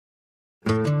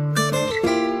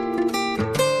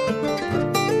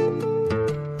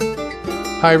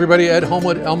Hi everybody, Ed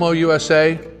Homewood, Elmo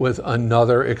USA with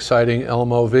another exciting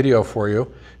Elmo video for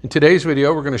you. In today's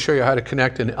video, we're going to show you how to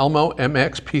connect an Elmo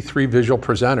MXP3 visual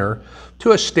presenter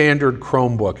to a standard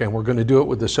Chromebook, and we're going to do it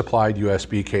with the supplied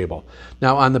USB cable.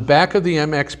 Now on the back of the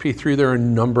MXP3, there are a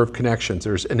number of connections.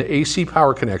 There's an AC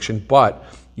power connection, but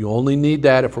you only need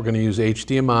that if we're going to use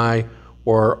HDMI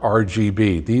or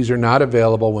RGB. These are not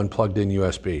available when plugged in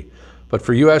USB. But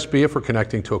for USB, if we're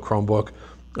connecting to a Chromebook,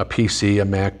 a PC, a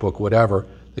MacBook, whatever,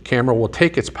 the camera will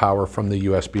take its power from the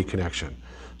USB connection.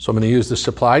 So I'm going to use the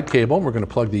supplied cable. We're going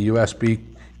to plug the USB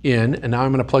in, and now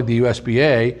I'm going to plug the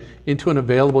USB-A into an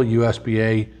available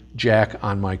USB-A jack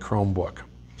on my Chromebook.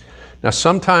 Now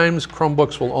sometimes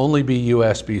Chromebooks will only be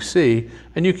USB-C,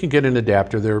 and you can get an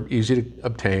adapter. They're easy to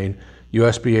obtain,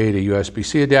 USB-A to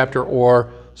USB-C adapter,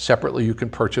 or separately you can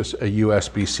purchase a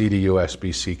USB-C to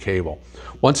USB-C cable.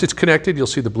 Once it's connected, you'll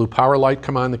see the blue power light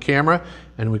come on the camera,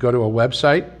 and we go to a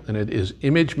website, and it is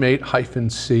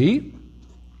ImageMate-C.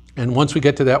 And once we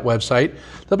get to that website,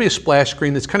 there'll be a splash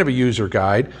screen that's kind of a user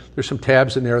guide. There's some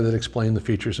tabs in there that explain the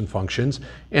features and functions.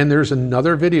 And there's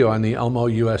another video on the Elmo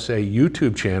USA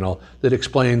YouTube channel that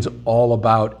explains all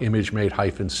about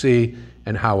ImageMate-C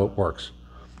and how it works.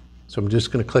 So I'm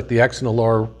just going to click the X in the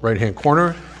lower right-hand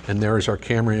corner, and there is our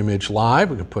camera image live.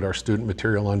 We can put our student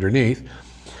material underneath.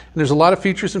 And there's a lot of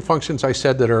features and functions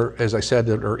that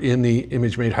are in the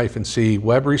ImageMate-C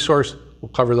web resource. We'll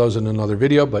cover those in another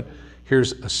video, but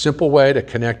here's a simple way to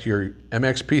connect your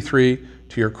MXP3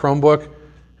 to your Chromebook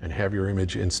and have your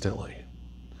image instantly.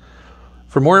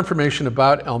 For more information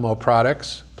about Elmo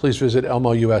products, please visit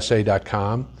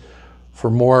elmousa.com.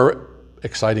 For more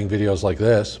exciting videos like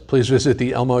this, please visit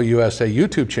the Elmo USA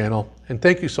YouTube channel, and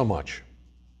thank you so much.